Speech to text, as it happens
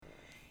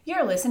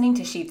You're listening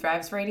to She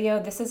Thrives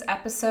Radio. This is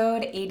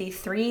episode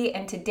 83,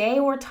 and today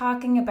we're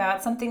talking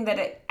about something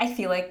that I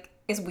feel like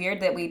is weird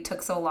that we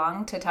took so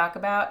long to talk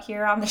about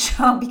here on the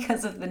show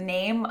because of the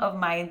name of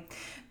my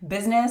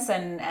business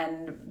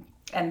and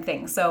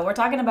things. So we're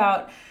talking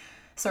about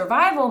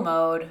survival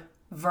mode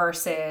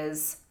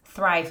versus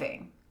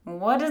thriving.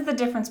 What is the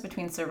difference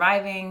between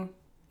surviving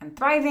and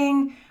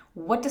thriving?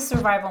 What does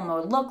survival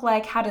mode look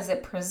like? How does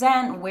it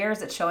present? Where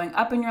is it showing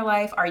up in your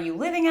life? Are you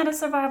living at a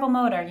survival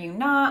mode? Are you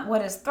not?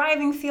 What does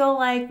thriving feel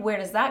like? Where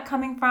does that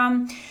coming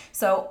from?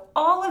 So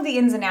all of the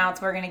ins and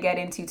outs we're going to get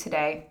into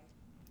today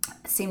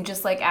seem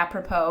just like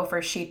apropos for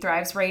She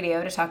Thrives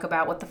Radio to talk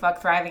about what the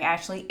fuck thriving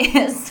actually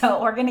is.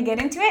 So we're going to get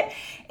into it,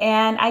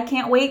 and I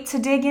can't wait to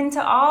dig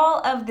into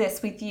all of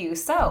this with you.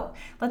 So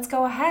let's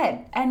go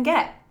ahead and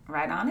get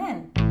right on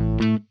in.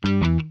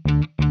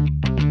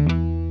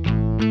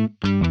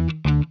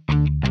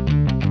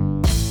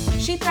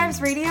 She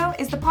Thrives Radio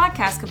is the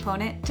podcast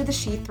component to the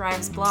She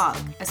Thrives blog,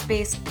 a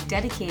space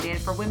dedicated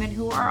for women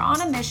who are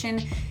on a mission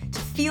to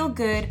feel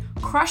good,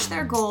 crush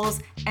their goals,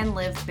 and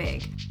live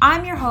big.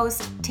 I'm your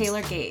host,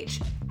 Taylor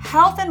Gage,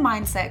 health and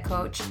mindset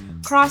coach,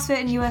 CrossFit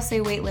and USA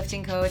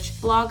weightlifting coach,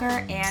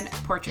 blogger, and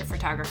portrait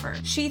photographer.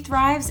 She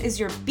Thrives is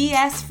your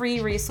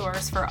BS-free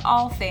resource for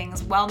all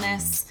things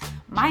wellness,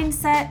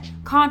 mindset,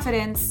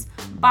 confidence,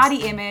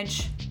 body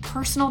image,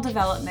 personal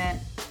development,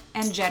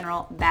 and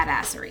general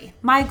badassery.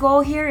 My goal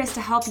here is to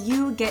help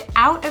you get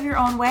out of your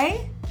own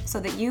way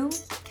so that you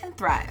can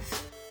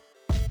thrive.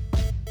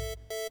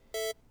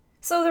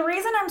 So the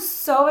reason I'm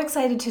so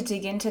excited to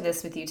dig into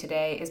this with you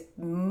today is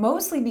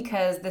mostly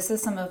because this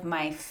is some of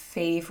my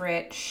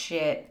favorite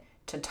shit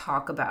to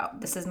talk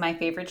about. This is my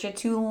favorite shit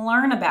to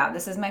learn about.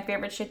 This is my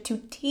favorite shit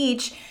to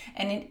teach.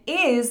 And it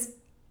is,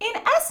 in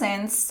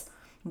essence,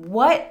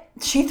 what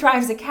She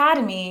Thrives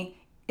Academy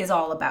is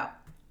all about.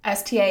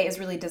 STA is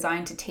really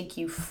designed to take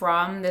you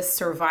from this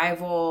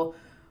survival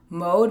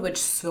mode, which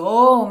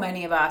so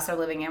many of us are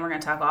living in, we're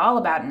going to talk all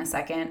about in a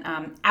second,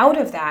 out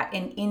of that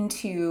and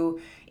into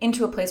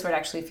a place where it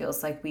actually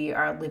feels like we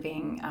are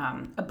living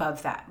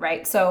above that,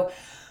 right? So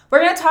we're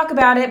going to talk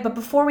about it, but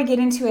before we get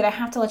into it, I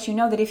have to let you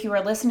know that if you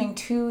are listening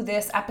to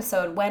this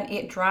episode when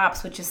it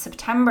drops, which is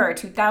September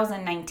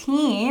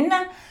 2019,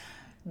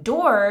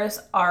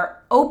 doors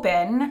are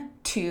open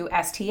to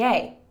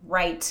STA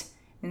right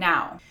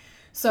now.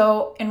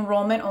 So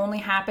enrollment only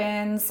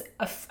happens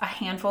a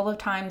handful of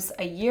times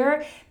a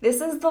year. This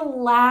is the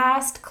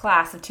last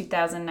class of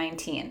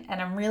 2019,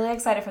 and I'm really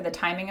excited for the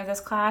timing of this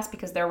class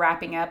because they're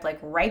wrapping up like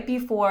right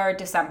before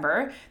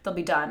December. They'll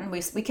be done.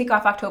 We kick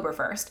off October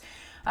 1st,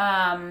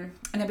 and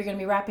then we're going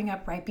to be wrapping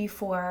up right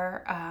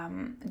before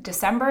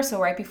December, so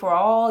right before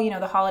all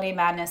the holiday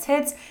madness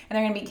hits, and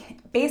they're going to be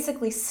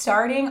basically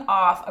starting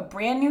off a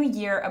brand new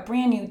year, a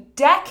brand new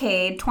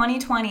decade,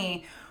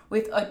 2020,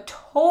 with a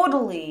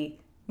totally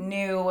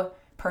new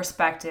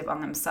perspective on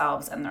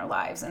themselves and their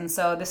lives. And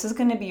so this is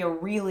going to be a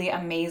really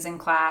amazing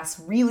class,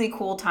 really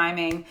cool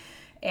timing,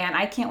 and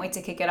I can't wait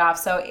to kick it off.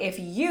 So if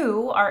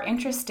you are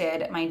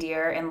interested, my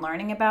dear, in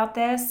learning about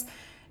this,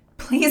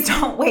 please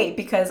don't wait,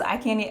 because I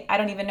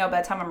don't even know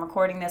by the time I'm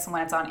recording this and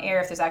when it's on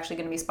air if there's actually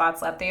going to be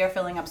spots left. They are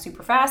filling up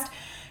super fast.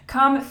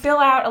 Come fill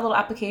out a little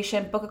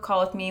application, book a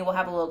call with me. We'll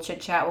have a little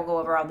chit chat. We'll go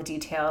over all the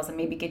details and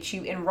maybe get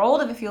you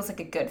enrolled if it feels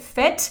like a good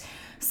fit.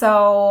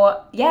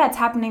 So yeah, it's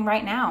happening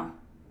right now.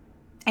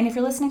 And if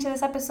you're listening to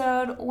this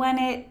episode when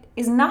it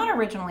is not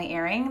originally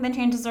airing, then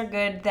chances are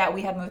good that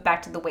we have moved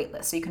back to the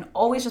waitlist. So you can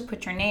always just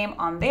put your name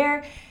on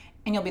there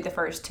and you'll be the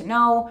first to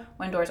know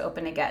when doors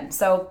open again.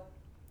 So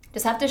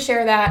just have to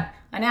share that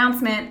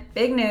announcement,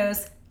 big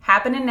news,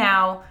 happening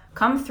now.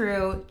 Come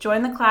through,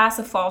 join the class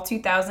of fall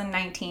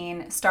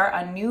 2019, start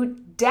a new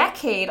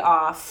decade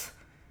off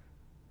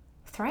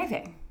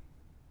thriving.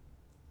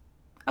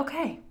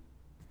 Okay.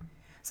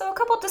 So a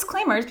couple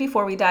disclaimers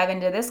before we dive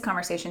into this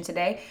conversation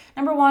today.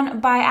 Number one,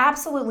 by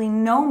absolutely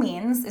no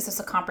means is this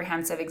a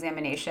comprehensive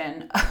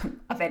examination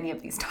of any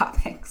of these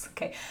topics,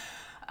 okay?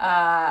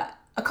 A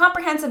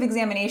comprehensive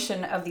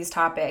examination of these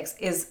topics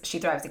is She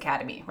Thrives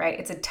Academy, right?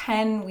 It's a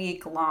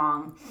 10-week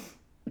long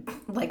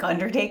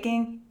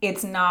undertaking.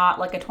 It's not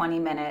like a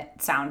 20-minute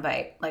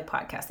soundbite like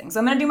podcasting. So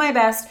I'm going to do my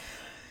best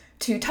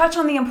to touch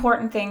on the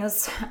important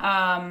things,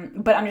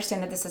 but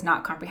understand that this is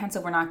not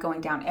comprehensive. We're not going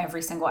down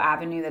every single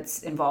avenue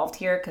that's involved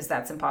here because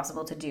that's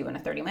impossible to do in a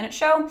 30-minute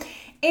show.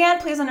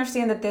 And please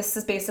understand that this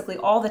is basically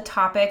all the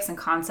topics and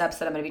concepts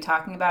that I'm going to be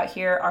talking about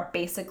here are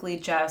basically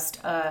just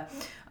an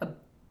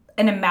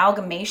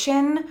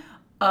amalgamation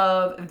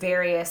of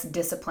various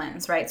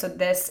disciplines, right? So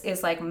this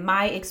is like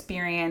my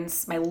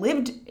experience, my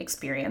lived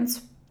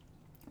experience,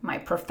 my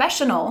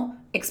professional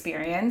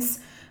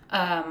experience,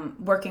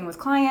 working with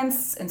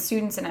clients and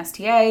students in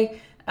STA,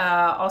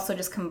 also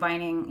just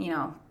combining,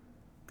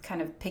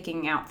 kind of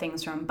picking out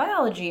things from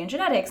biology and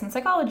genetics and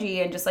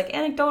psychology and just like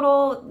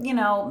anecdotal,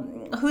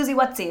 whoozy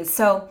whatsies.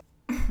 So,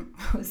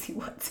 whoozy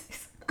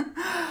whatsies.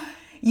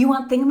 You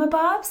want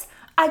thingamabobs?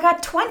 I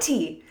got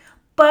 20,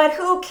 but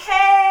who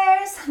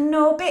cares?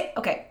 No big.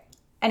 Okay.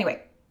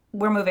 Anyway,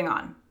 we're moving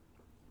on.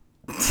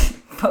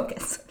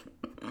 Focus.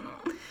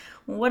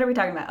 What are we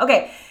talking about?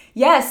 Okay.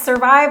 Yes,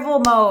 survival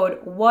mode.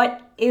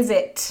 What is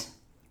it?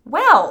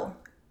 Well,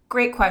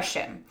 great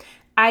question.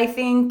 I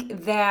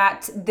think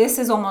that this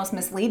is almost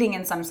misleading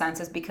in some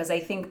senses because I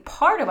think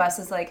part of us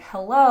is like,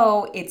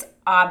 hello, it's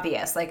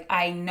obvious. Like,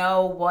 I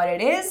know what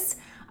it is.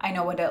 I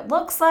know what it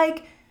looks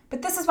like.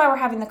 But this is why we're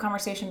having the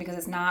conversation, because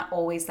it's not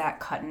always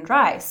that cut and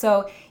dry.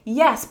 So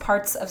yes,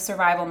 parts of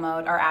survival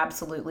mode are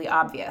absolutely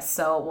obvious.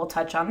 So we'll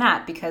touch on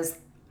that because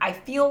I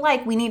feel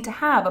like we need to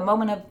have a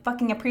moment of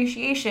fucking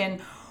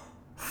appreciation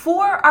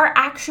for our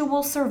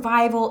actual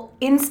survival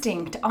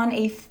instinct on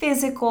a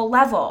physical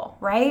level,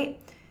 right?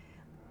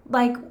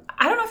 Like,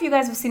 I don't know if you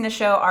guys have seen the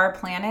show Our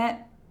Planet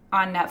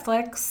on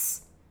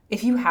Netflix.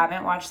 If you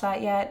haven't watched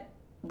that yet,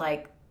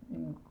 like,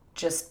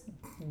 just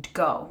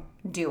go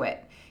do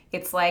it.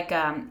 It's like,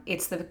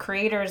 it's the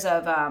creators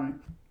of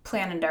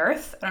Planet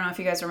Earth. I don't know if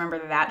you guys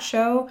remember that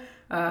show,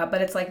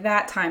 but it's like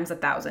that times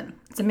 1,000.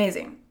 It's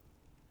amazing.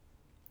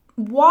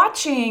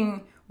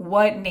 Watching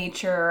what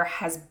nature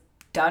has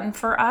done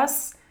for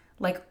us,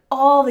 like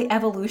all the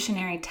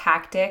evolutionary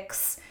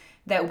tactics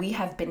that we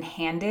have been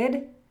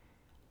handed,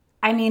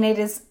 I mean,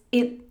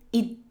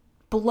 it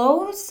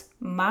blows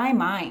my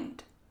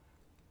mind.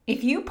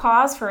 If you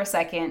pause for a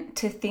second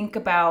to think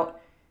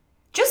about,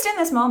 just in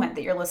this moment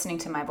that you're listening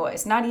to my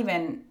voice, not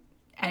even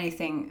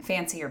anything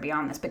fancy or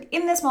beyond this, but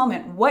in this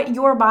moment, what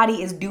your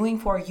body is doing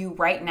for you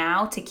right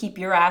now to keep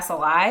your ass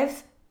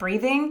alive,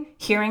 breathing,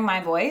 hearing my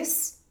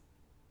voice,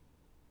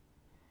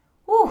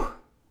 whew,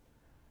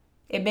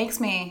 it makes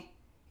me,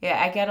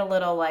 I get a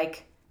little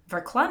like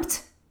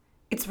verklempt.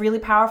 It's really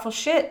powerful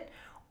shit.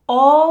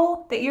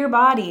 All that your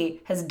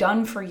body has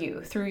done for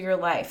you through your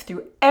life,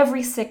 through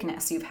every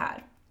sickness you've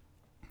had,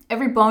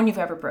 every bone you've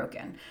ever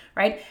broken,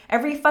 right?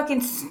 Every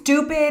fucking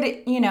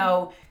stupid,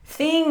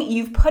 thing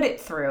you've put it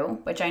through,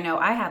 which I know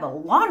I have a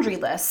laundry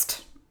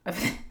list of,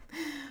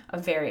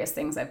 of various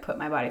things I've put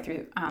my body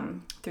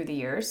through the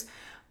years,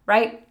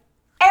 right?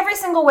 Every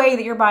single way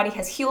that your body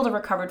has healed or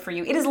recovered for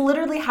you, it is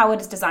literally how it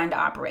is designed to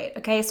operate,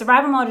 okay?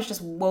 Survival mode is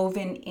just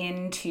woven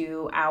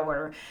into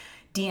our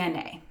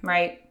DNA,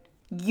 right?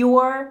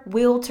 Your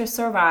will to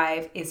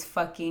survive is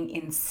fucking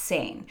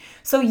insane.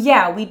 So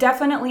yeah, we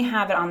definitely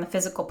have it on the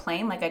physical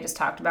plane, like I just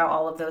talked about,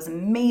 all of those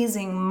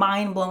amazing,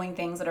 mind-blowing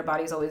things that our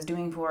body's always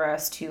doing for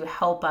us to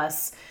help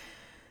us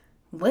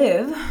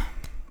live.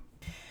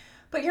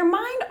 But your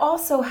mind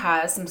also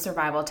has some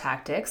survival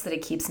tactics that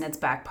it keeps in its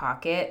back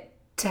pocket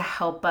to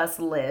help us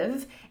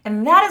live.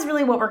 And that is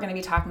really what we're going to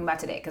be talking about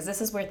today, because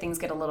this is where things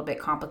get a little bit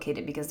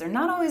complicated because they're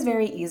not always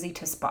very easy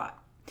to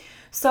spot.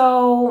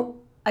 So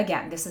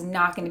again, this is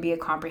not going to be a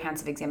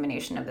comprehensive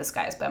examination of this,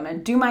 guys, but I'm going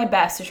to do my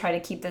best to try to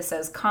keep this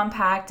as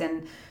compact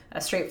and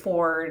as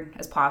straightforward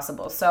as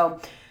possible. So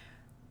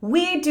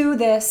we do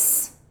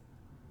this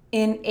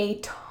in a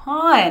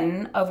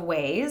ton of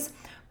ways,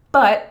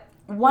 but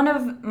one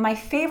of my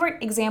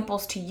favorite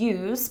examples to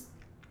use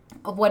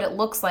of what it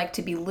looks like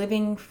to be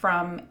living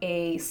from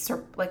a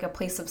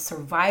place of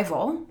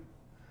survival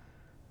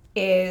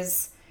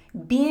is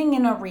being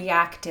in a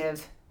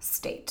reactive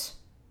state.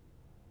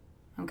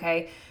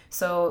 Okay,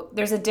 so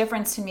there's a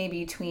difference to me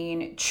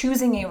between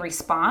choosing a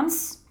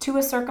response to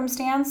a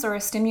circumstance or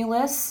a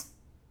stimulus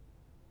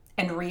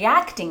and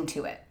reacting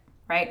to it,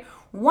 right?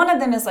 One of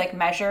them is like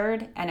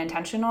measured and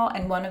intentional,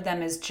 and one of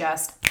them is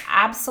just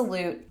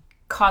absolute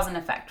cause and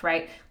effect,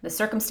 right? The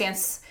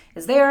circumstance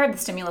is there, the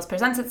stimulus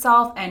presents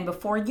itself, and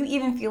before you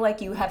even feel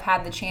like you have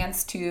had the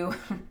chance to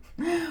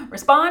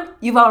respond,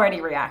 you've already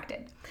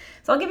reacted.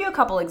 So I'll give you a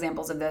couple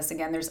examples of this.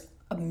 Again, there's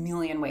a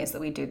million ways that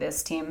we do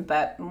this, team,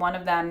 but one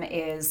of them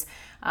is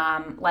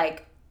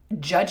like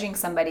judging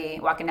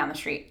somebody walking down the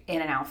street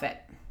in an outfit,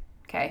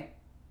 okay,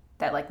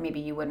 that like maybe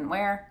you wouldn't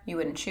wear, you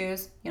wouldn't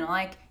choose,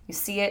 you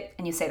see it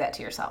and you say that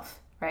to yourself,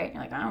 right?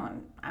 You're like, I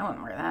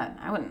wouldn't wear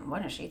that.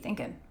 What is she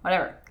thinking?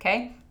 Whatever,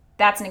 okay?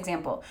 That's an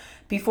example.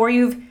 Before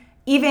you've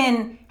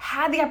even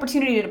had the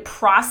opportunity to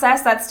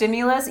process that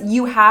stimulus,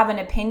 you have an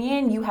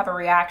opinion, you have a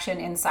reaction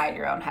inside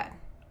your own head,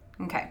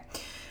 okay?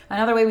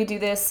 Another way we do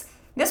this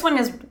one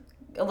is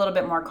a little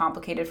bit more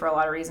complicated for a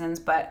lot of reasons,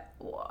 but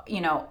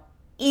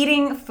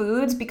eating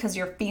foods because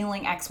you're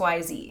feeling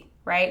XYZ,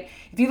 right?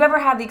 If you've ever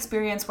had the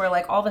experience where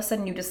like all of a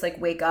sudden you just like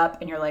wake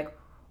up and you're like,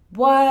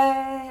 what?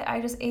 I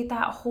just ate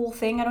that whole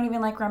thing. I don't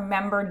even like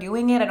remember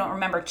doing it. I don't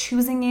remember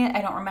choosing it.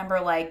 I don't remember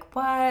like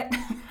what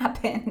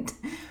happened.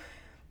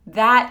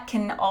 That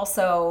can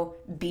also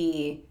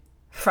be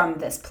from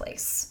this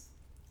place.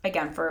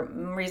 Again, for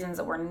reasons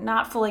that we're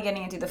not fully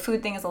getting into, the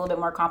food thing is a little bit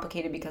more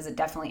complicated because it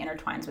definitely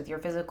intertwines with your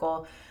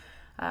physical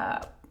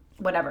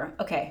whatever.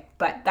 Okay,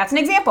 but that's an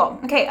example.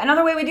 Okay,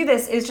 another way we do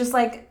this is just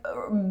like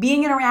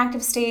being in a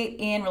reactive state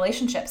in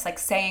relationships, like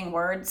saying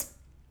words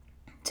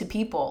to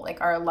people, like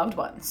our loved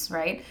ones,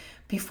 right?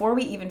 Before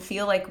we even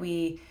feel like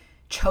we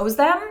chose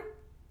them,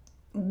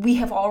 we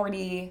have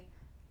already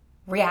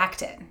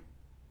reacted.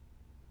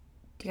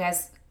 Do you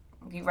guys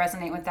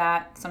resonate with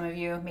that? Some of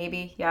you,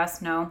 maybe,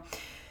 yes, no.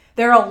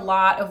 There are a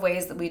lot of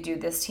ways that we do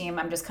this, team.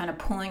 I'm just kind of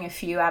pulling a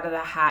few out of the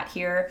hat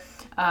here.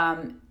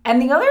 And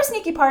the other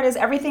sneaky part is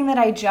everything that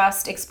I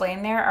just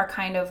explained there are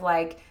kind of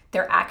like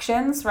their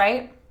actions,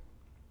 right?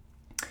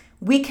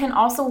 We can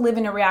also live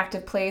in a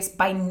reactive place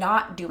by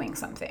not doing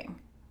something,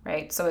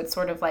 right? So it's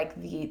sort of like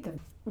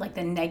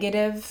the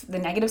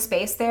negative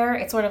space there.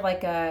 It's sort of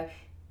like a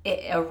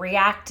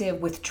reactive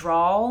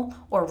withdrawal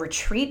or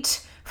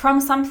retreat from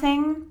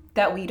something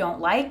that we don't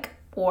like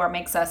or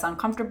makes us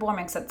uncomfortable or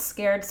makes us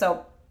scared.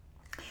 So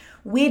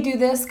we do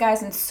this,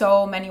 guys, in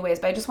so many ways,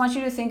 but I just want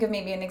you to think of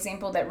maybe an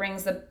example that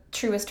rings the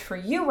truest for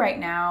you right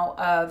now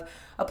of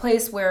a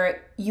place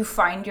where you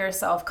find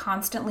yourself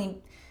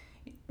constantly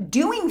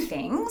doing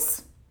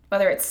things,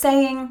 whether it's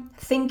saying,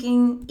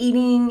 thinking,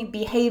 eating,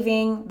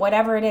 behaving,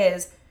 whatever it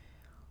is,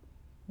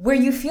 where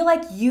you feel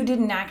like you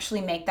didn't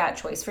actually make that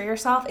choice for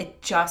yourself.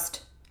 It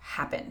just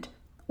happened.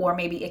 Or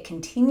maybe it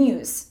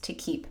continues to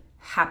keep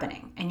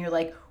happening. And you're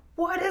like,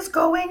 what is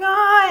going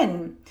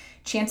on?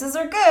 Chances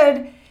are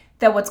good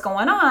that what's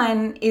going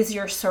on is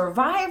your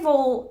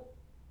survival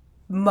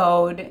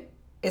mode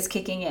is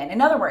kicking in.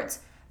 In other words,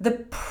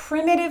 the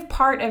primitive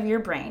part of your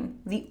brain,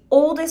 the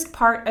oldest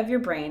part of your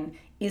brain,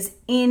 is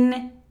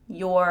in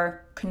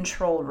your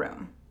control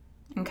room.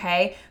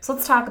 Okay? So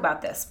let's talk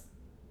about this.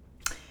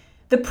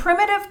 The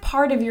primitive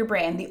part of your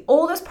brain, the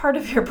oldest part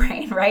of your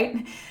brain,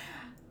 right,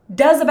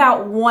 does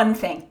about one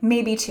thing,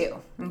 maybe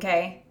two,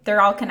 okay?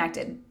 They're all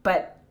connected,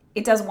 but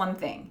it does one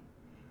thing.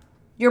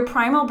 Your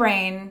primal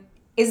brain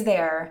is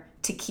there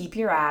to keep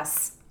your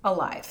ass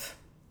alive,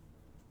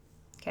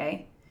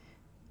 okay?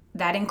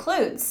 That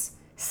includes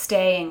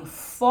staying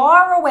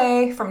far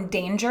away from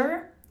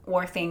danger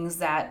or things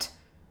that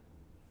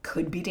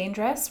could be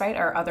dangerous, right,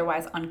 or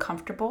otherwise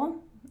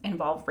uncomfortable,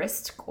 involve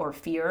risk or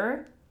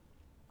fear,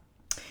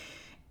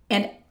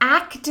 and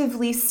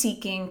actively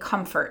seeking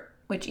comfort,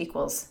 which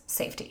equals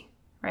safety,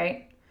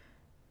 right?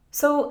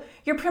 So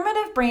your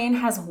primitive brain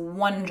has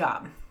one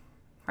job,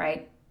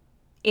 right?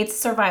 It's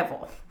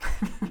survival.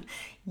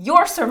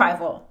 Your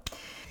survival.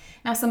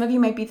 Now, some of you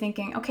might be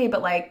thinking, okay,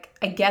 but like,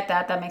 I get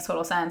that. That makes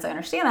total sense. I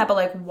understand that. But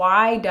like,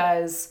 what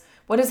does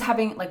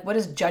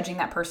judging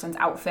that person's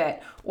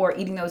outfit or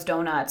eating those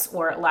donuts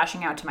or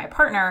lashing out to my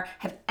partner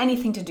have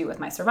anything to do with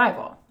my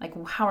survival? Like,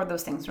 how are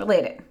those things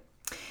related?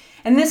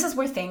 And this is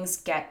where things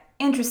get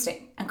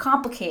interesting and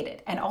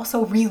complicated and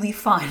also really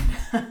fun.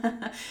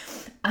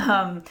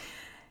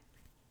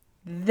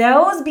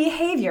 Those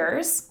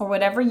behaviors, or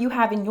whatever you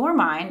have in your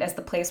mind as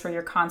the place where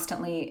you're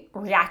constantly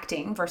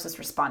reacting versus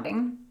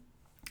responding,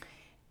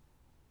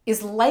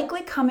 is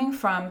likely coming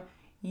from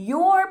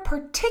your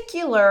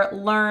particular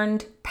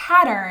learned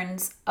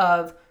patterns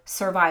of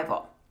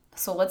survival.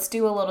 So let's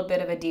do a little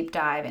bit of a deep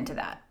dive into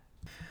that.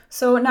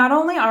 So not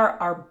only are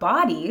our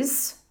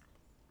bodies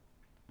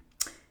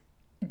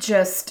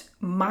just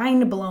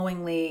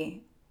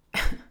mind-blowingly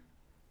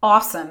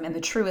awesome in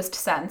the truest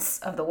sense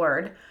of the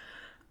word,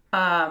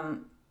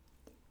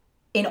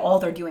 in all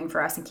they're doing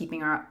for us and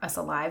keeping us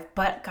alive.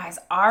 But guys,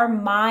 our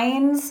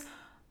minds,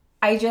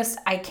 I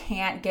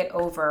can't get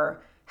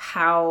over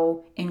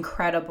how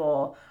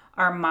incredible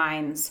our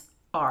minds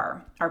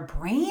are, our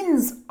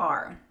brains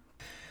are.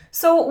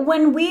 So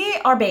when we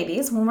are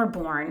babies, when we're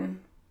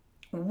born,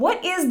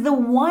 what is the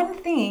one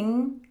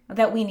thing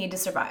that we need to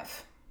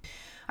survive?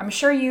 I'm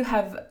sure you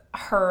have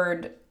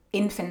heard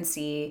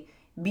infancy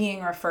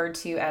being referred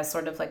to as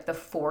sort of like the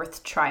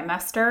fourth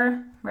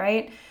trimester,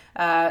 right?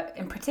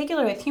 In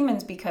particular with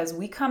humans, because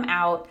we come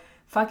out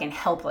fucking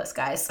helpless,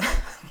 guys.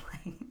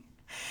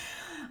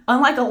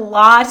 Unlike a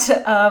lot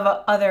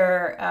of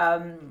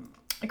other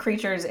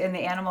creatures in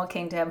the animal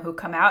kingdom who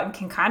come out and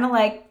can kind of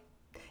like,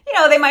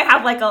 they might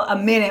have like a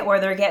minute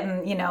where they're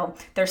getting,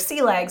 their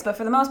sea legs, but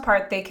for the most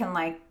part, they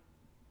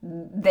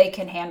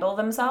can handle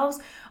themselves.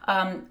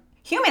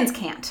 Humans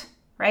can't,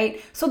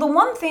 right? So the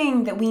one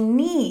thing that we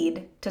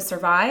need to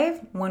survive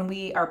when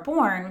we are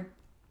born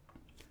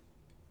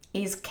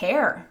is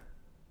care,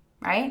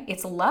 right?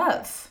 It's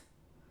love.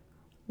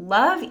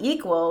 Love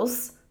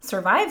equals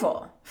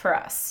survival for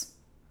us,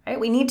 right?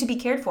 We need to be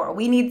cared for.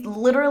 We need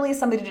literally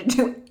somebody to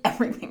do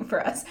everything for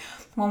us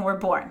when we're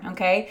born,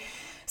 okay?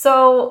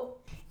 So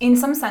in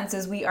some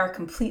senses, we are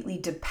completely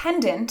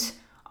dependent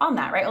on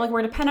that, right? Like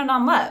we're dependent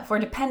on love. We're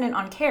dependent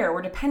on care.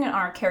 We're dependent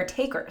on our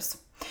caretakers.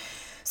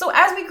 So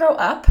as we grow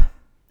up,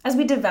 as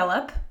we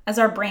develop, as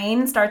our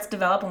brain starts to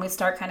develop and we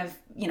start kind of,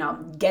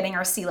 getting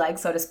our sea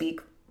legs, so to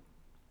speak,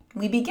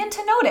 we begin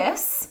to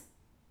notice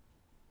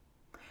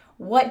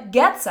what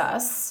gets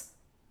us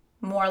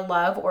more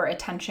love or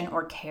attention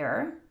or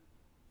care.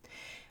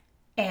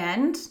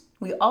 And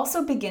we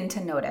also begin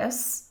to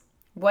notice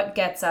what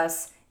gets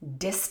us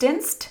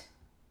distanced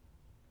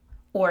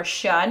or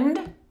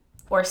shunned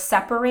or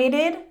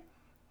separated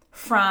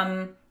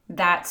from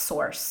that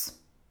source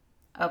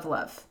of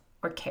love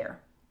or care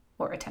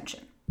or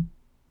attention.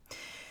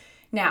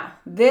 Now,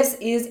 this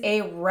is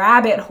a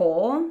rabbit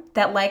hole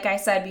that, like I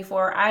said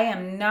before, I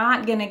am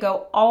not going to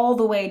go all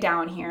the way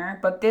down here,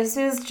 but this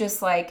is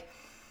just like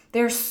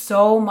There's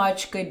so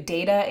much good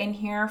data in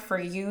here for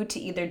you to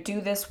either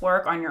do this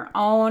work on your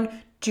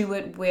own, do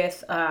it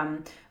with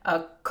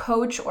a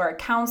coach or a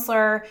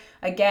counselor.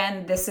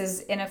 Again, this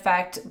is in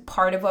effect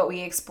part of what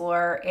we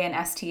explore in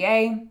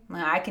STA.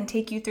 I can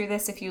take you through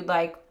this if you'd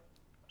like,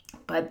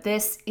 but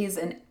this is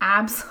an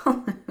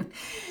absolute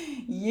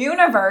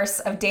universe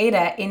of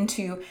data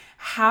into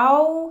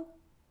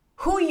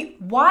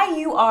why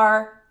you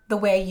are the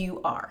way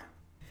you are.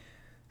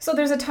 So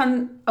there's a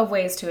ton of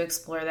ways to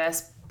explore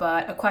this,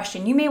 but a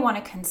question you may want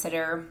to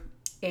consider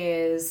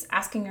is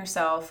asking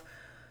yourself,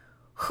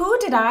 who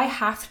did I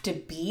have to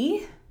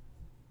be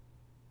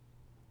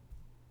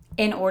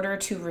in order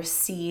to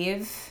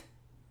receive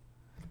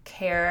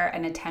care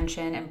and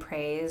attention and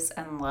praise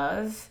and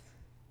love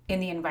in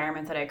the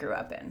environment that I grew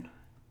up in?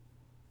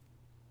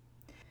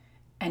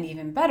 And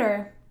even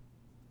better,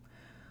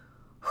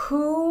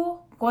 who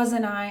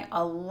wasn't I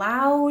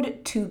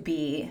allowed to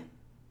be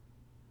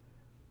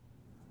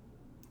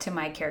to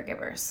my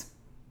caregivers?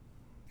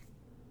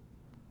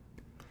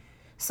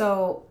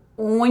 So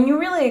when you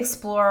really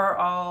explore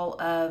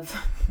all of,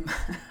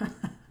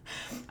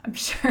 I'm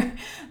sure,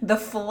 the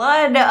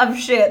flood of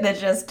shit that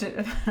just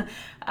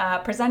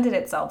presented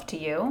itself to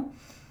you,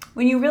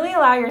 when you really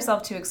allow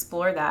yourself to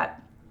explore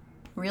that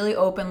really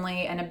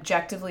openly and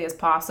objectively as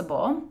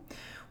possible,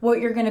 what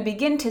you're going to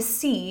begin to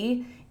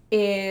see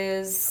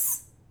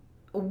is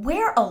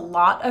where a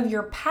lot of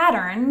your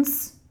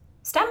patterns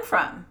stem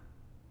from.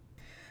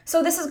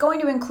 So this is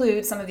going to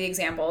include some of the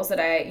examples that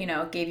I,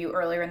 gave you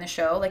earlier in the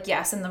show. Like,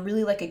 yes, in the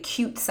really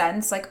acute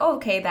sense, like,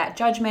 okay, that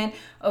judgment,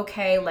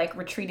 okay, like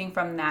retreating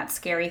from that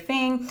scary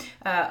thing,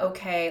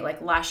 okay,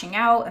 like lashing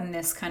out in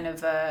this kind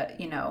of,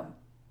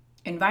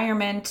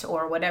 environment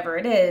or whatever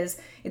it is,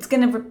 it's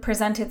going to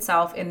present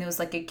itself in those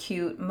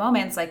acute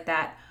moments like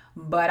that.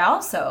 But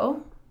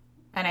also,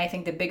 and I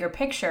think the bigger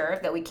picture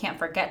that we can't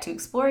forget to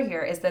explore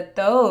here is that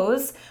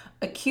those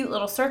acute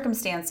little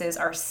circumstances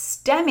are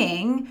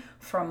stemming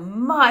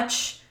from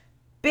much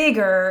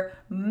bigger,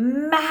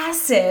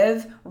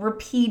 massive,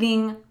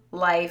 repeating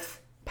life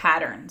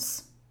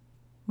patterns.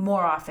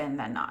 More often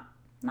than not.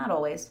 Not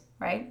always,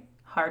 right?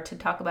 Hard to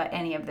talk about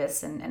any of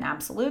this in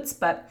absolutes,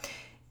 but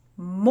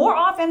more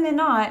often than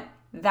not,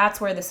 that's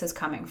where this is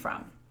coming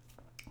from.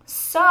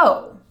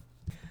 So,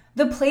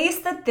 the place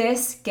that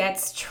this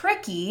gets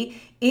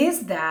tricky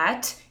is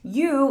that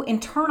you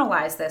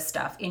internalize this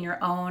stuff in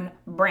your own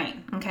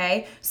brain,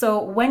 okay?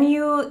 So when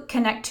you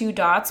connect two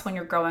dots when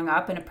you're growing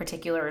up in a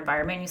particular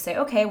environment, you say,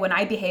 okay, when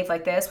I behave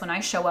like this, when I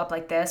show up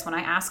like this, when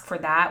I ask for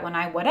that, when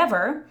I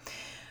whatever,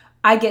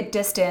 I get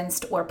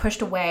distanced or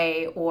pushed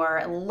away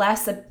or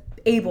less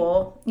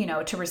able,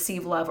 to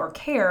receive love or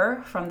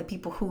care from the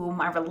people whom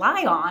I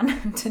rely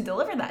on to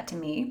deliver that to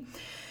me.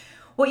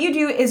 What you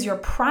do is your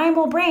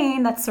primal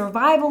brain, that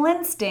survival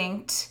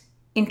instinct,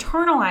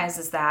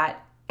 internalizes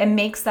that and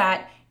makes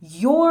that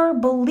your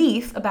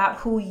belief about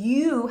who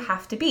you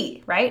have to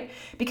be, right?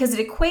 Because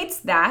it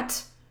equates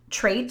that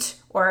trait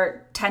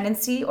or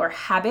tendency or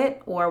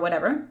habit or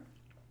whatever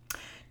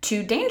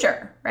to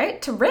danger,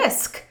 right? To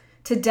risk,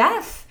 to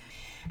death.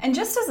 And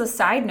just as a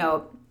side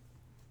note,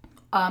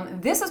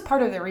 this is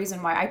part of the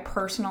reason why I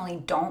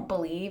personally don't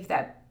believe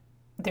that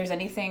there's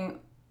anything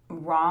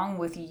wrong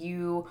with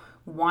you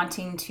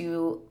wanting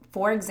to,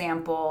 for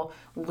example,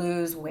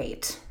 lose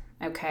weight,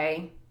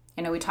 okay?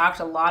 We talked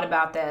a lot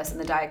about this in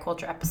the diet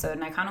culture episode,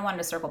 and I kind of wanted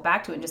to circle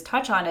back to it and just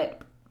touch on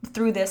it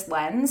through this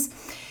lens.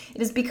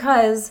 It is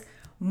because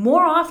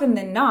more often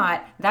than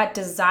not, that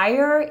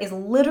desire is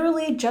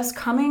literally just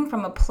coming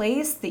from a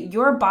place that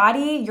your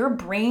body, your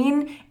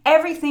brain,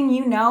 everything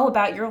you know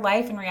about your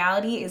life and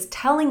reality is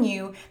telling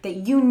you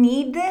that you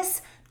need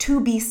this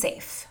to be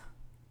safe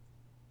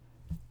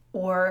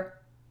or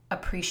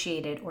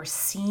appreciated or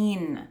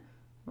seen,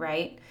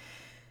 right?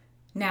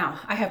 Now,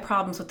 I have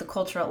problems with the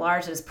culture at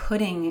large that is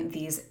putting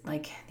these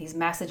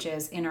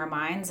messages in our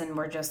minds, and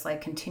we're just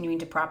continuing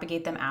to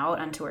propagate them out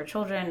onto our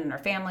children and our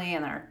family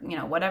and our,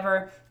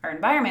 whatever, our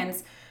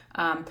environments.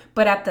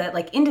 But at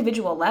the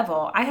individual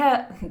level,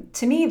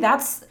 to me,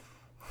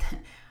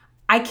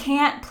 I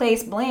can't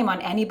place blame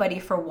on anybody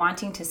for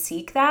wanting to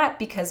seek that,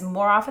 because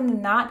more often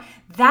than not,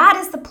 that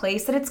is the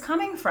place that it's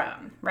coming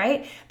from,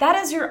 right? That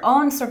is your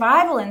own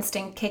survival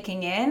instinct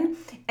kicking in,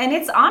 and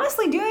it's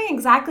honestly doing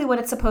exactly what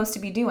it's supposed to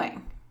be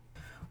doing.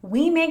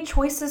 We make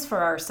choices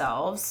for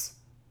ourselves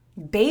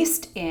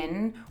based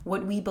in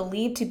what we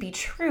believe to be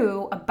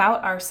true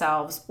about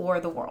ourselves or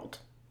the world,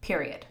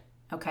 period,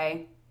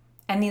 okay?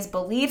 And these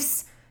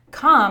beliefs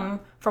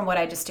come from what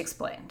I just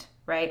explained.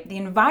 Right? The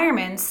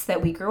environments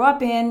that we grew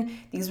up in,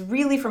 these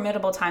really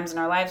formidable times in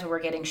our lives where we're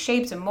getting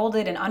shaped and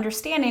molded and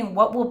understanding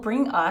what will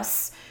bring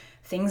us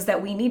things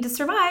that we need to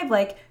survive,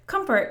 like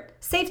comfort,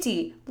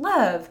 safety,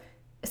 love,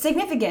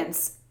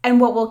 significance, and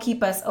what will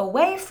keep us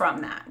away from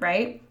that,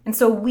 right? And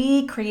so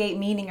we create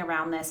meaning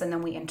around this, and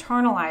then we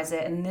internalize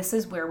it, and this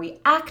is where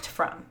we act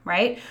from,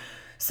 right?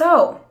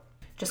 So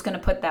just going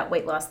to put that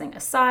weight loss thing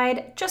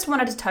aside. Just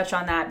wanted to touch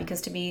on that because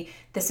to me,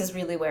 this is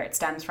really where it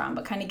stems from.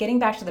 But kind of getting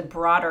back to the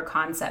broader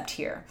concept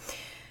here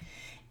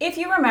If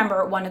you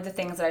remember, one of the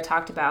things that I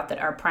talked about that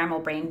our primal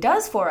brain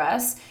does for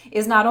us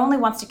is not only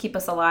wants to keep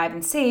us alive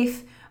and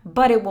safe,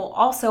 but it will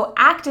also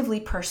actively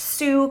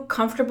pursue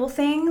comfortable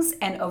things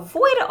and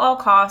avoid at all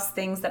costs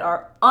things that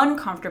are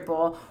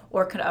uncomfortable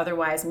or could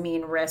otherwise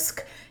mean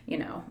risk,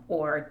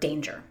 or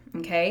danger.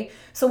 Okay?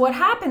 So what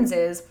happens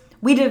is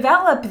we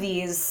develop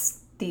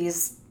these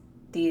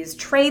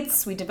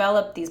traits, we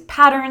develop these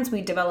patterns,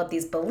 we develop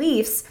these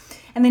beliefs,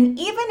 and then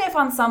even if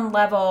on some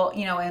level,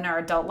 in our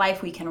adult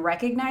life we can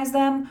recognize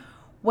them,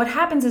 what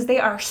happens is they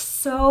are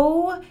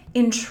so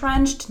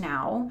entrenched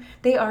now,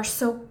 they are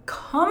so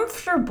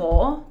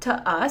comfortable to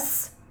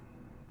us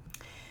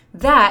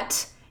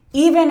that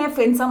even if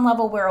in some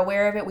level we're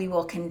aware of it, we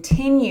will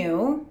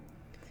continue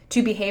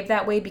to behave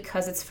that way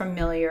because it's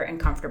familiar and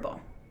comfortable.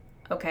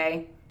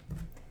 Okay?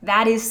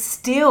 That is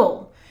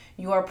still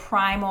your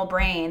primal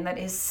brain. That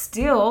is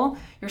still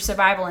your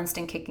survival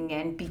instinct kicking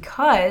in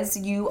because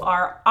you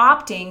are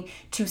opting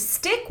to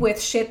stick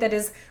with shit that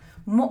is,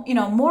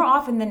 more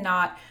often than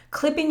not,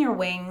 clipping your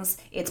wings.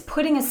 It's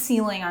putting a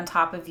ceiling on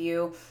top of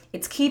you.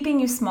 It's keeping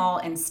you small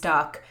and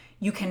stuck.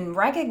 You can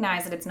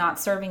recognize that it's not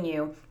serving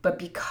you, but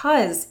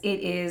because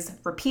it is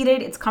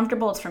repeated, it's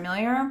comfortable, it's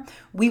familiar,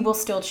 we will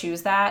still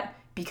choose that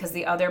because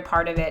the other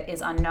part of it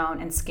is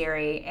unknown and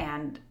scary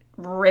and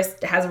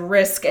has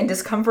risk and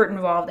discomfort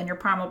involved, and your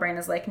primal brain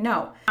is like,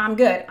 no, I'm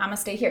good, I'm gonna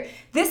stay here.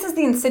 This is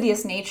the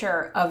insidious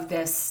nature of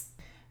this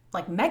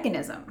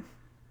mechanism.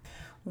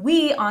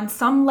 We on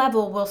some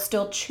level will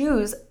still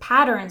choose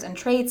patterns and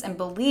traits and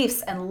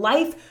beliefs and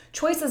life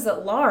choices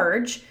at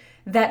large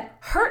that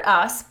hurt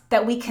us,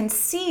 that we can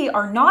see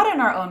are not in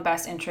our own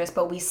best interest,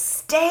 but we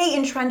stay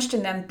entrenched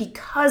in them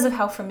because of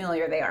how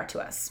familiar they are to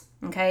us.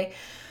 Okay?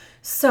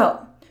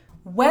 So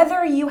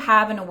whether you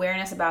have an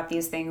awareness about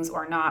these things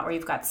or not, or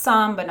you've got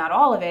some, but not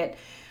all of it,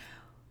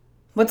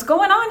 what's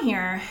going on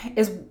here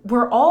is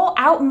we're all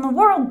out in the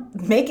world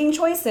making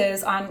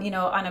choices on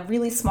a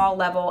really small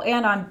level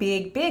and on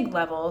big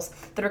levels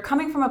that are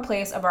coming from a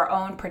place of our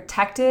own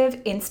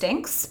protective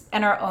instincts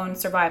and our own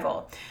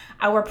survival.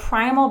 Our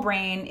primal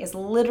brain is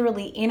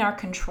literally in our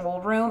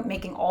control room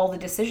making all the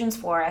decisions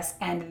for us,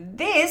 and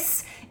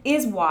this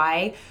is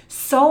why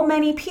so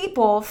many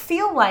people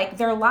feel like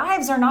their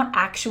lives are not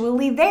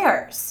actually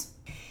theirs.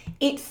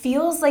 It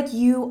feels like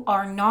you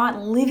are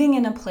not living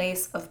in a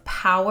place of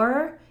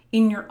power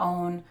in your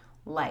own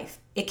life.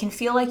 It can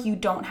feel like you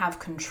don't have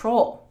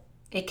control.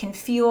 It can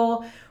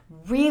feel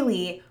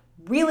really,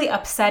 really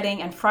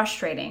upsetting and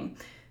frustrating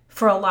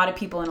for a lot of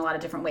people in a lot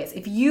of different ways.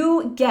 If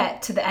you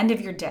get to the end of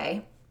your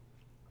day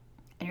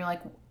and you're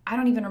like, I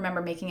don't even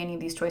remember making any of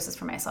these choices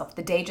for myself.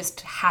 The day just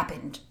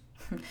happened.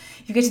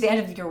 You get to the end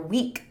of your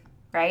week,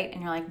 right?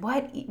 And you're like,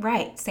 what?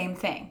 Right, same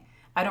thing.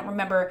 I don't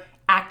remember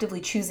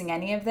actively choosing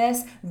any of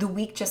this. The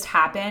week just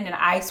happened and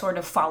I sort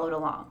of followed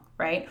along,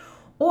 right?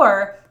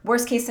 Or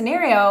worst case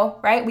scenario,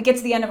 right? We get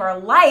to the end of our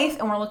life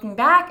and we're looking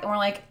back and we're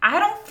like, I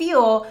don't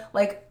feel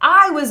like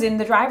I was in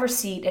the driver's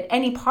seat at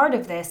any part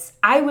of this.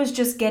 I was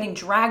just getting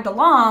dragged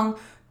along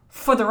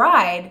for the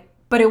ride,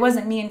 but it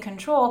wasn't me in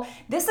control.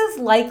 This is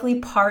likely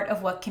part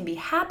of what can be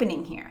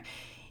happening here.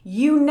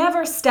 You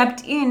never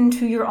stepped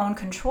into your own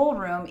control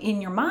room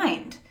in your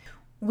mind.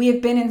 We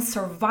have been in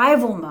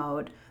survival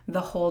mode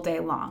the whole day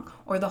long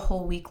or the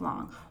whole week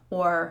long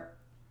or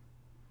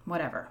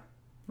whatever,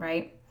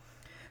 right?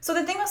 So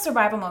the thing with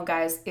survival mode,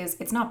 guys, is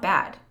it's not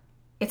bad.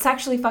 It's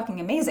actually fucking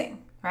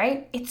amazing,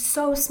 right? It's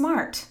so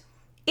smart.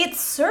 It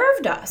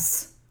served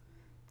us.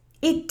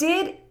 It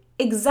did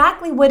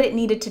exactly what it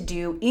needed to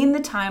do in the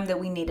time that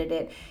we needed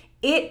it.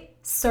 It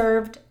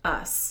served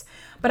us.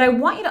 But I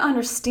want you to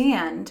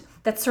understand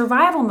that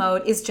survival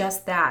mode is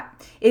just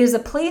that. It is a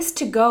place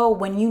to go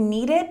when you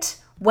need it,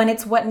 when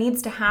it's what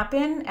needs to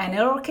happen, and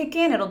it'll kick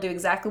in, it'll do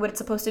exactly what it's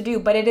supposed to do.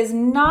 But it is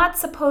not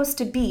supposed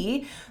to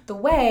be the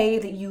way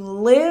that you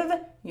live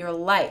your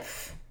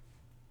life.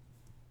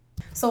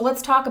 So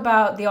let's talk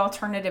about the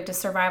alternative to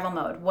survival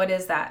mode. What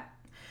is that?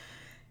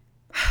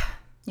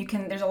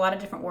 There's a lot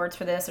of different words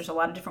for this. There's a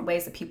lot of different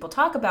ways that people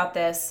talk about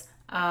this.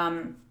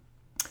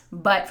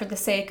 But for the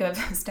sake of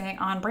staying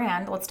on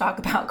brand, let's talk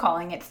about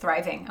calling it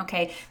thriving.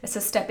 Okay. This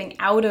is stepping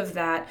out of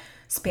that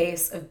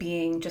space of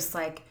being just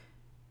like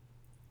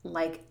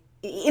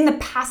in the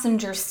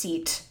passenger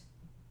seat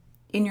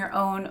in your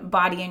own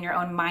body, in your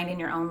own mind, in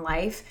your own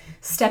life,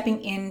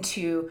 stepping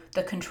into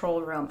the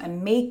control room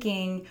and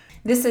making,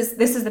 this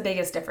is the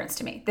biggest difference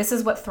to me. This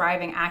is what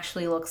thriving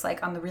actually looks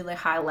like on the really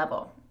high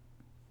level.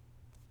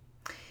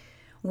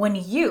 When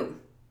we'll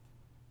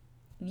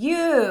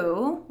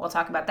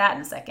talk about that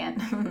in a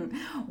second.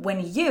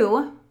 When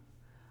you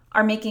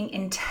are making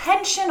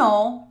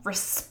intentional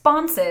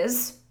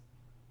responses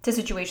to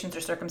situations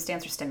or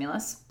circumstance or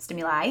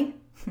stimuli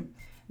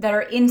that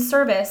are in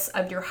service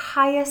of your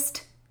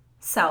highest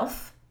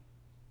self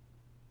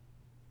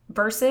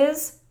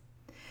versus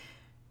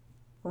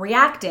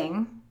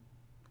reacting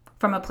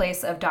from a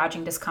place of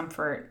dodging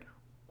discomfort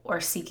or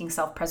seeking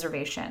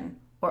self-preservation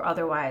or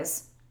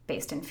otherwise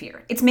based in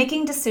fear. It's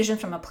making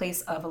decisions from a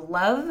place of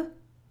love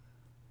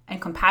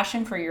and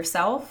compassion for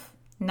yourself,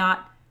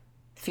 not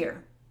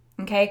fear.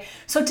 Okay,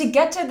 so to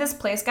get to this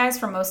place, guys,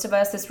 for most of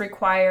us, this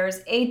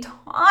requires a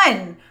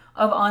ton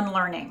of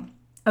unlearning,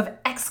 of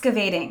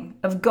excavating,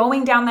 of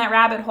going down that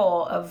rabbit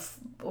hole, of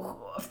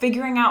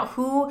figuring out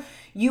who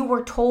you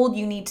were told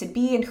you need to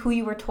be and who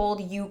you were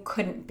told you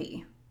couldn't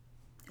be,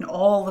 and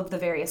all of the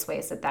various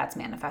ways that that's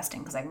manifesting,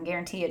 because I can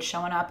guarantee it's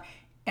showing up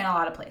in a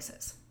lot of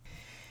places.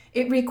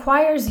 It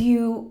requires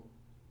you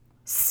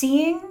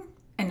seeing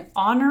and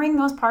honoring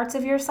those parts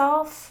of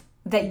yourself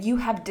that you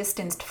have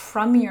distanced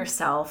from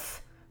yourself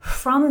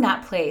from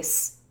that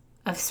place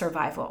of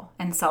survival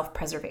and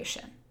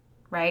self-preservation,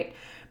 right?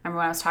 Remember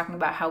when I was talking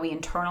about how we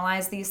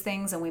internalize these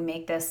things and we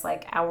make this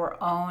like our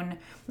own,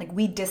 like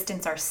we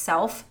distance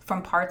ourself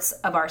from parts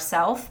of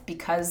ourself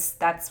because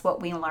that's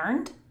what we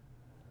learned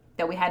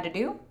that we had to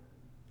do?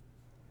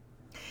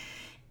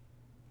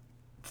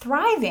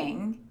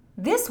 Thriving,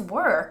 this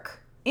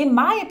work, in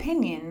my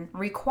opinion,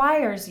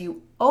 requires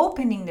you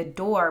opening the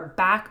door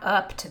back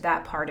up to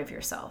that part of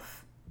yourself.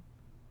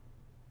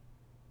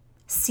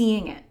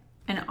 Seeing it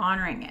and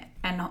honoring it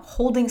and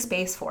holding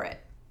space for it.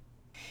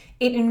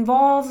 It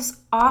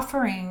involves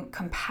offering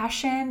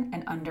compassion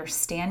and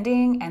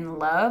understanding and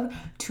love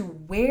to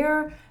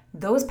where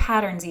those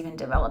patterns even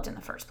developed in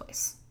the first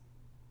place,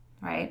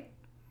 right?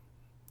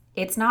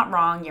 It's not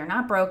wrong. You're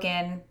not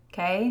broken,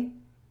 okay?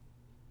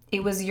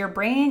 It was your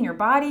brain, your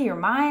body, your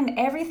mind,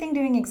 everything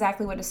doing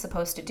exactly what it's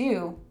supposed to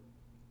do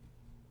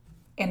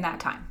in that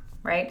time.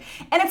 Right?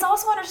 And it's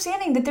also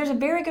understanding that there's a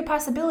very good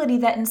possibility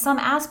that in some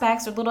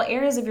aspects or little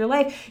areas of your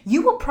life,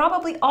 you will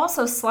probably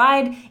also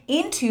slide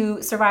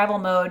into survival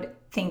mode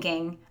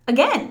thinking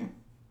again,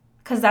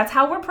 because that's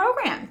how we're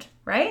programmed,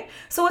 right?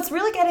 So it's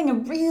really getting a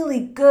really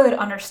good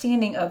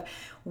understanding of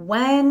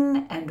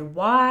when and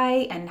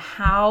why and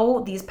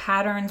how these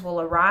patterns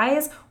will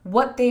arise,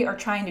 what they are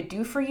trying to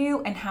do for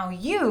you, and how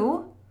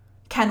you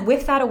can,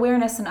 with that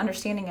awareness and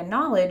understanding and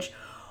knowledge,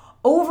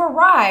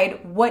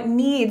 override what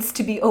needs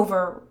to be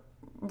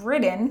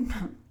overridden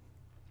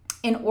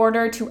in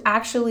order to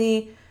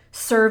actually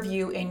serve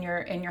you in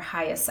your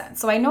highest sense.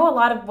 So I know a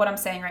lot of what I'm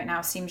saying right now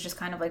seems just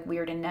kind of like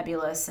weird and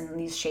nebulous and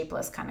these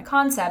shapeless kind of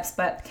concepts,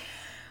 but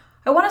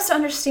I want us to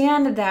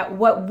understand that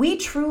what we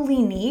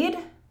truly need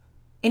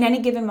in any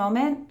given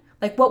moment,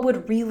 like what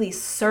would really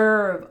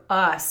serve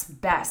us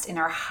best in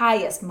our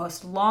highest,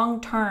 most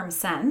long-term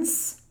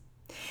sense,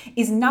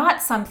 is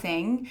not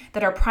something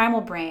that our primal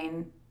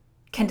brain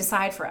can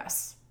decide for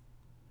us.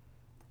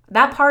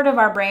 That part of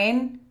our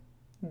brain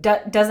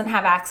doesn't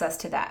have access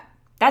to that.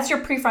 That's your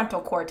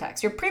prefrontal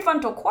cortex. Your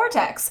prefrontal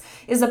cortex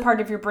is a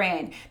part of your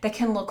brain that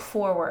can look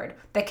forward,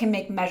 that can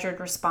make measured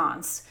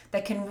response,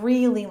 that can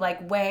really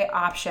like weigh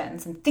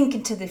options and think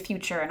into the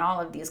future and all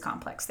of these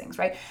complex things,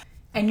 right?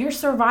 And your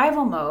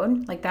survival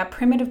mode, like that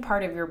primitive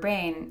part of your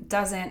brain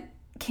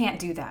can't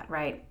do that,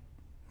 right?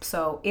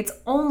 So it's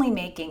only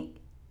making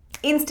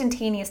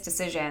instantaneous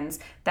decisions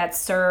that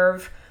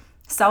serve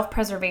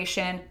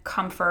self-preservation,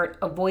 comfort,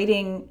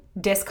 avoiding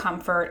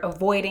discomfort,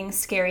 avoiding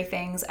scary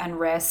things and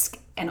risk,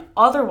 and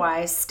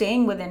otherwise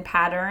staying within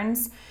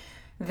patterns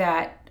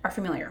that are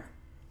familiar.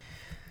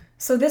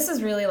 So this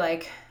is really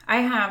like, I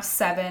have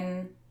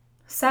seven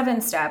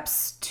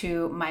steps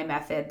to my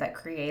method that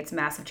creates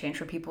massive change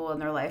for people in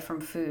their life, from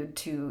food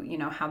to,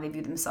 how they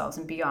view themselves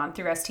and beyond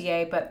through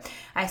STA. But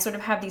I sort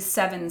of have these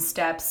 7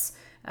 steps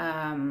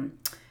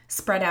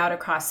spread out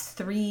across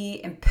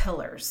 3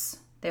 pillars.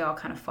 They all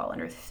kind of fall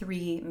under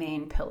 3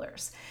 main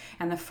pillars.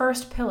 And the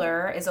first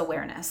pillar is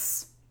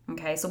awareness.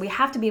 Okay, so we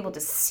have to be able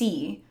to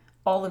see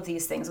all of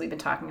these things we've been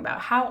talking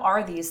about. How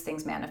are these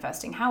things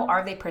manifesting? How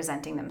are they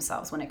presenting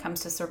themselves when it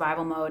comes to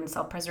survival mode and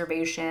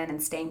self-preservation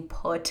and staying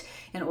put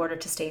in order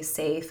to stay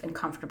safe and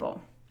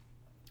comfortable?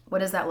 What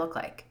does that look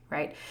like,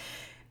 right?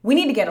 We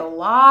need to get a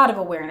lot of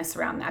awareness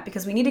around that,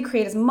 because we need to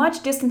create as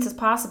much distance as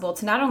possible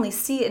to not only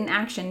see it in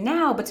action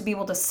now, but to be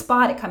able to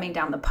spot it coming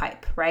down the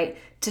pipe, right?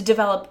 To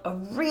develop a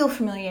real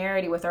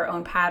familiarity with our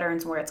own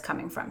patterns, where it's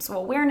coming from. So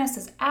awareness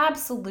is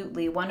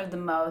absolutely one of the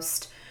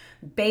most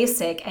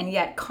basic and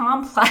yet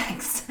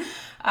complex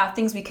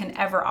things we can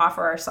ever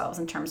offer ourselves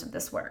in terms of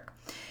this work.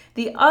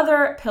 The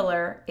other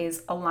pillar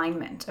is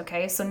alignment,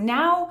 okay? So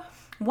now,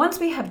 once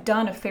we have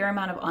done a fair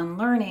amount of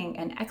unlearning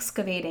and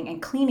excavating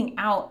and cleaning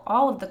out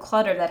all of the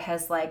clutter that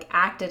has like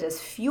acted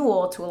as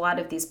fuel to a lot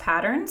of these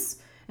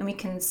patterns, and we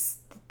can just,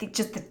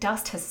 the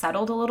dust has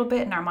settled a little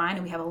bit in our mind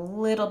and we have a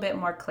little bit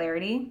more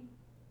clarity,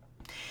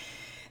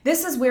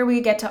 this is where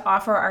we get to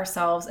offer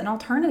ourselves an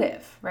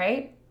alternative,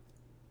 right?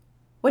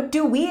 What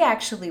do we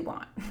actually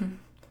want?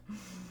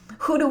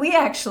 Who do we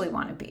actually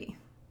want to be?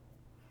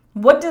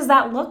 What does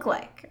that look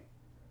like?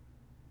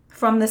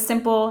 From the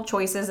simple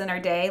choices in our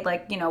day,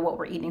 like, what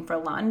we're eating for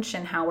lunch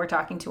and how we're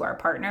talking to our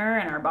partner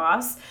and our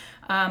boss,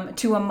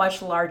 to a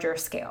much larger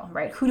scale,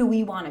 right? Who do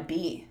we want to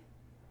be?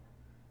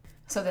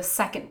 So the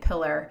second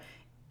pillar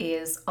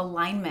is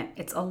alignment.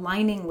 It's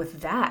aligning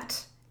with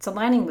that. It's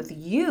aligning with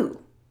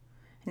you.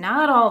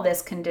 Not all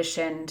this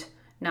conditioned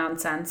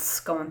nonsense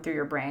going through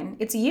your brain.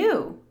 It's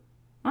you.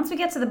 Once we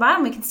get to the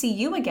bottom, we can see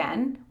you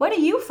again. What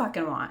do you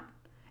fucking want?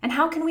 And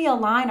how can we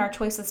align our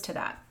choices to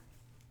that?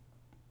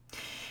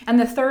 And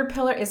the third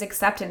pillar is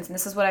acceptance. And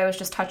this is what I was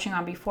just touching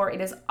on before.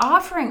 It is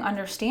offering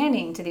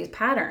understanding to these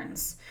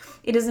patterns.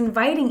 It is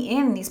inviting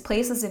in these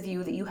places of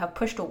you that you have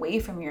pushed away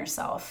from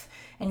yourself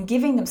and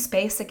giving them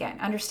space again,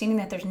 understanding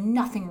that there's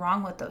nothing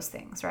wrong with those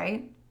things,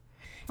 right?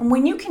 And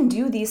when you can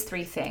do these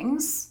three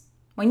things,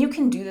 when you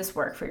can do this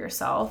work for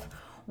yourself,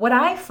 what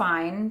I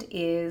find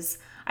is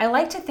I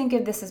like to think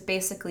of this as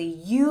basically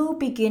you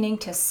beginning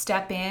to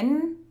step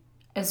in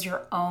as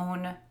your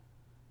own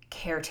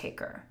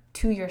caretaker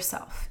to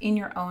yourself in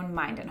your own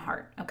mind and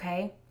heart,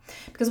 okay?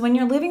 Because when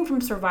you're living from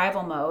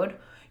survival mode,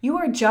 you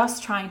are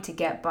just trying to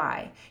get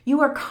by.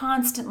 You are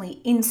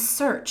constantly in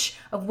search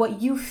of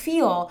what you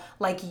feel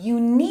like you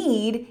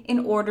need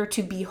in order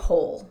to be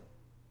whole,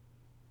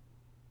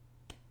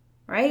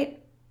 right?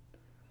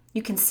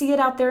 You can see it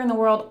out there in the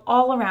world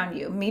all around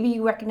you. Maybe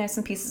you recognize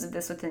some pieces of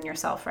this within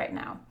yourself right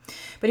now.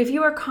 But if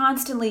you are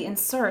constantly in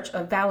search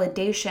of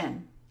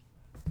validation,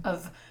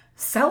 of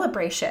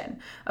celebration,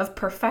 of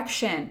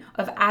perfection,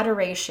 of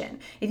adoration,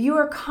 if you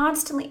are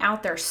constantly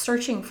out there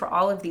searching for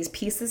all of these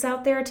pieces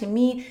out there, to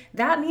me,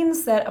 that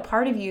means that a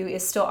part of you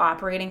is still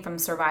operating from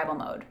survival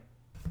mode.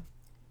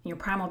 Your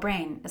primal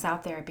brain is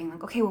out there being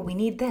like, okay, well, we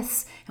need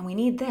this, and we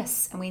need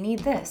this, and we need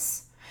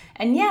this.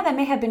 And yeah, that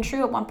may have been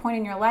true at one point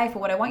in your life,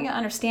 but what I want you to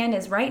understand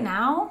is right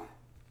now,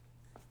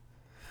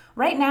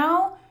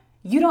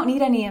 you don't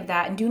need any of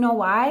that. And do you know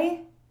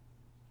why?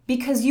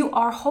 Because you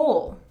are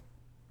whole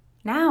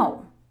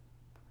now.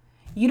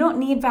 You don't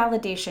need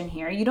validation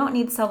here. You don't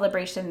need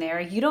celebration there.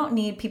 You don't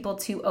need people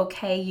to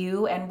okay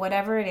you and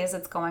whatever it is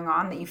that's going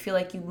on that you feel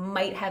like you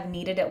might have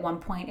needed at one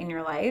point in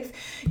your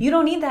life. You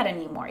don't need that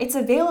anymore. It's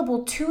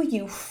available to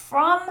you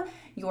from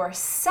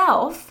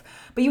yourself,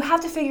 but you have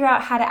to figure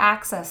out how to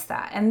access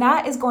that. And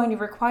that is going to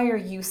require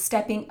you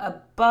stepping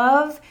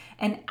above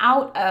and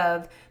out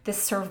of the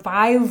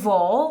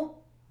survival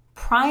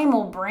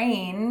primal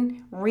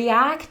brain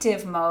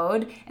reactive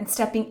mode and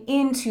stepping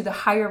into the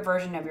higher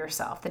version of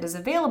yourself that is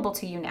available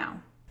to you now.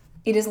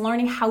 It is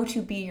learning how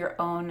to be your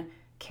own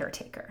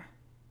caretaker.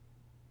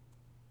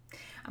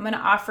 I'm going to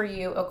offer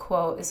you a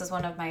quote. This is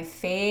one of my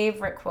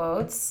favorite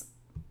quotes.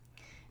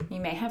 You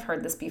may have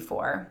heard this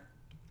before,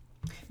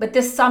 but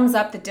this sums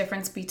up the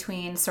difference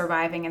between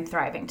surviving and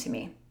thriving to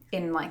me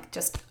in like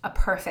just a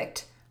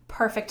perfect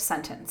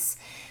sentence.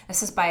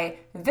 This is by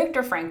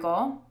Viktor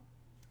Frankl.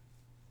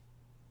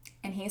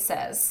 And he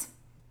says,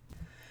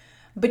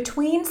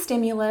 between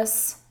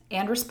stimulus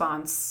and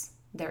response,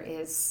 there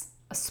is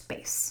a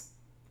space.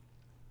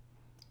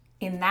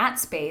 In that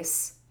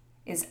space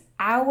is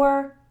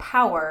our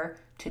power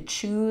to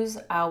choose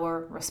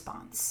our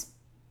response.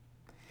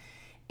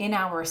 In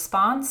our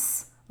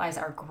response lies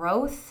our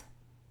growth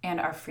and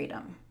our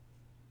freedom.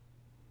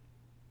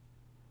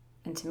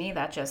 And to me,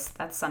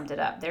 that summed it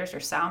up. There's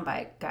your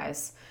soundbite,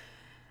 guys.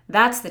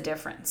 That's the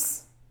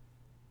difference.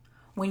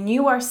 When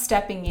you are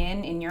stepping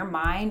in your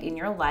mind, in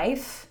your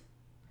life,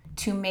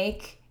 to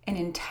make an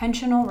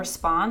intentional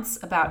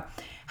response about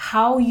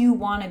how you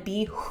want to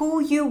be,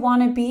 who you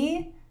want to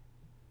be,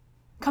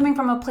 coming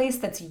from a place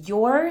that's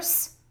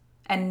yours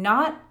and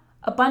not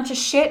a bunch of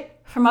shit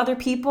from other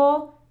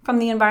people, from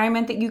the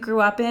environment that you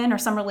grew up in or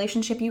some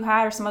relationship you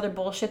had or some other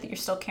bullshit that you're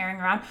still carrying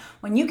around,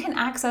 when you can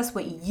access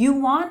what you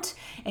want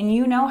and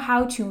you know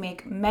how to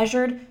make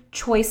measured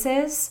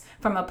choices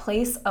from a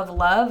place of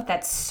love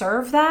that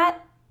serve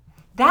that,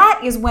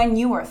 that is when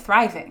you are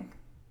thriving.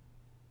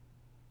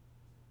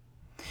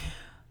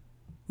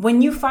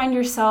 When you find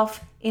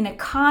yourself in a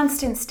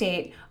constant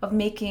state of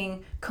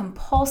making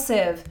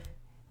compulsive,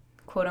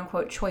 quote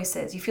unquote,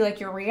 choices, you feel like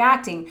you're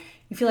reacting,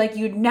 you feel like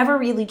you never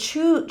really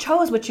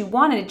chose what you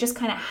wanted, it just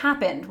kind of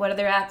happened, whether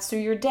that's through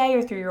your day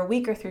or through your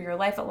week or through your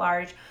life at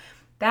large,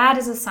 that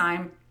is a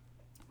sign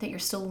that you're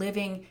still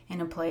living in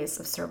a place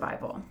of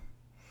survival.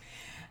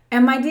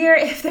 And my dear,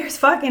 if there's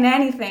fucking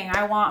anything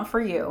I want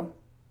for you,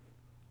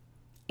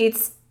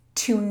 it's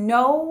to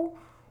know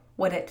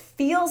what it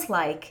feels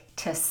like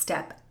to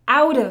step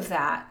out of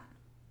that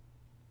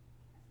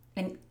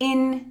and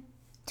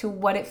into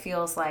what it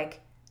feels like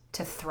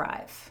to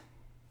thrive.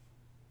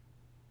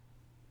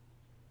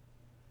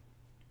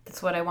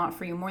 That's what I want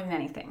for you more than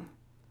anything.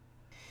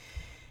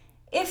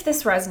 If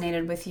this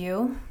resonated with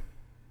you,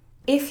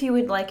 if you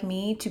would like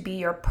me to be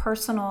your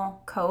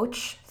personal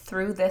coach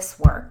through this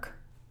work,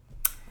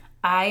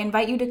 I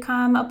invite you to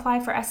come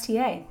apply for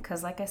STA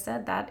because, like I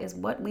said, that is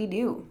what we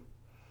do.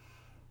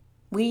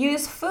 We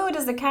use food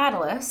as the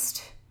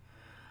catalyst.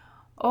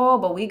 Oh,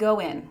 but we go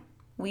in.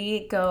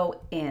 We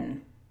go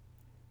in.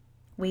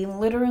 We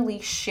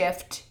literally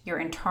shift your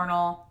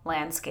internal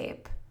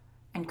landscape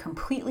and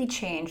completely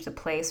change the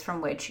place from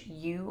which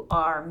you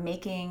are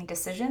making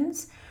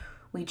decisions.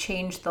 We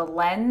change the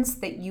lens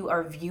that you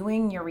are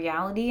viewing your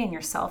reality and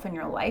yourself and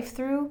your life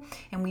through,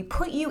 and we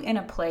put you in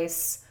a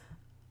place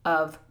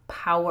of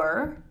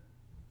power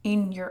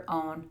in your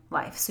own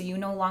life. So you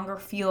no longer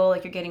feel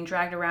like you're getting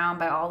dragged around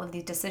by all of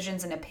these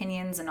decisions and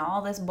opinions and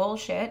all this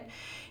bullshit.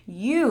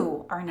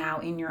 You are now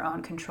in your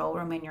own control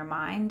room in your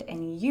mind,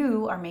 and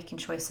you are making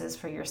choices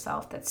for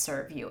yourself that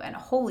serve you. And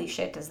holy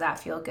shit, does that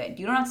feel good.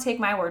 You don't have to take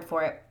my word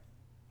for it.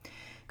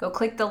 Go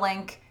click the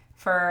link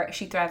for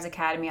She Thrives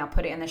Academy. I'll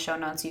put it in the show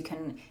notes. You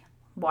can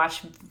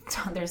watch,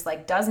 there's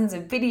like dozens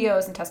of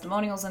videos and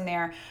testimonials in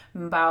there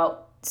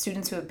about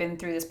students who have been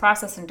through this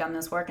process and done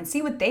this work, and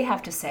see what they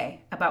have to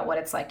say about what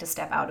it's like to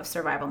step out of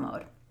survival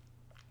mode.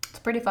 It's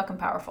pretty fucking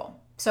powerful.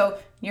 So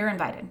you're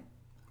invited.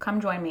 Come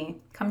join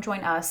me. Come join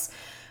us.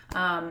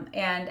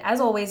 And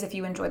as always, if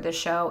you enjoyed this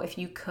show, if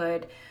you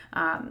could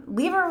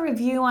leave a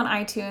review on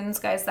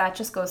iTunes, guys, that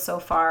just goes so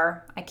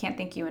far. I can't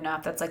thank you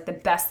enough. That's like the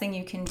best thing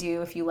you can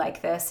do if you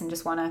like this and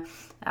just want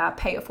to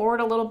pay it forward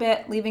a little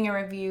bit. Leaving a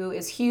review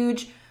is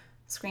huge.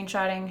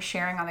 Screenshotting,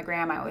 sharing on the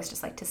gram. I always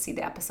just like to see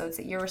the episodes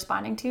that you're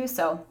responding to.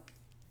 So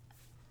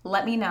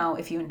let me know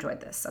if you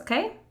enjoyed this,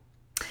 okay?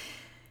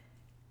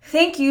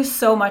 Thank you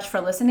so much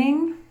for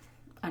listening.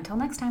 Until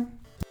next time.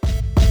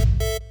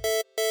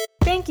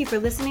 Thank you for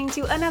listening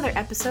to another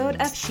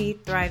episode of She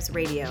Thrives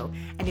Radio.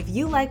 And if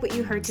you like what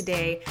you heard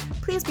today,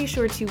 please be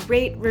sure to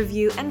rate,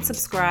 review, and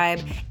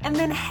subscribe. And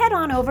then head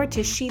on over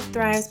to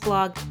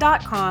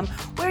shethrivesblog.com,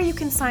 where you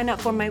can sign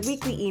up for my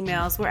weekly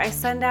emails where I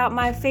send out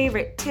my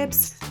favorite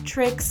tips,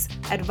 tricks,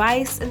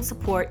 advice, and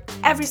support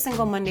every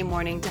single Monday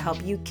morning to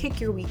help you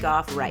kick your week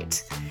off right.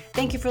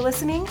 Thank you for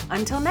listening.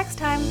 Until next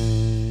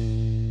time.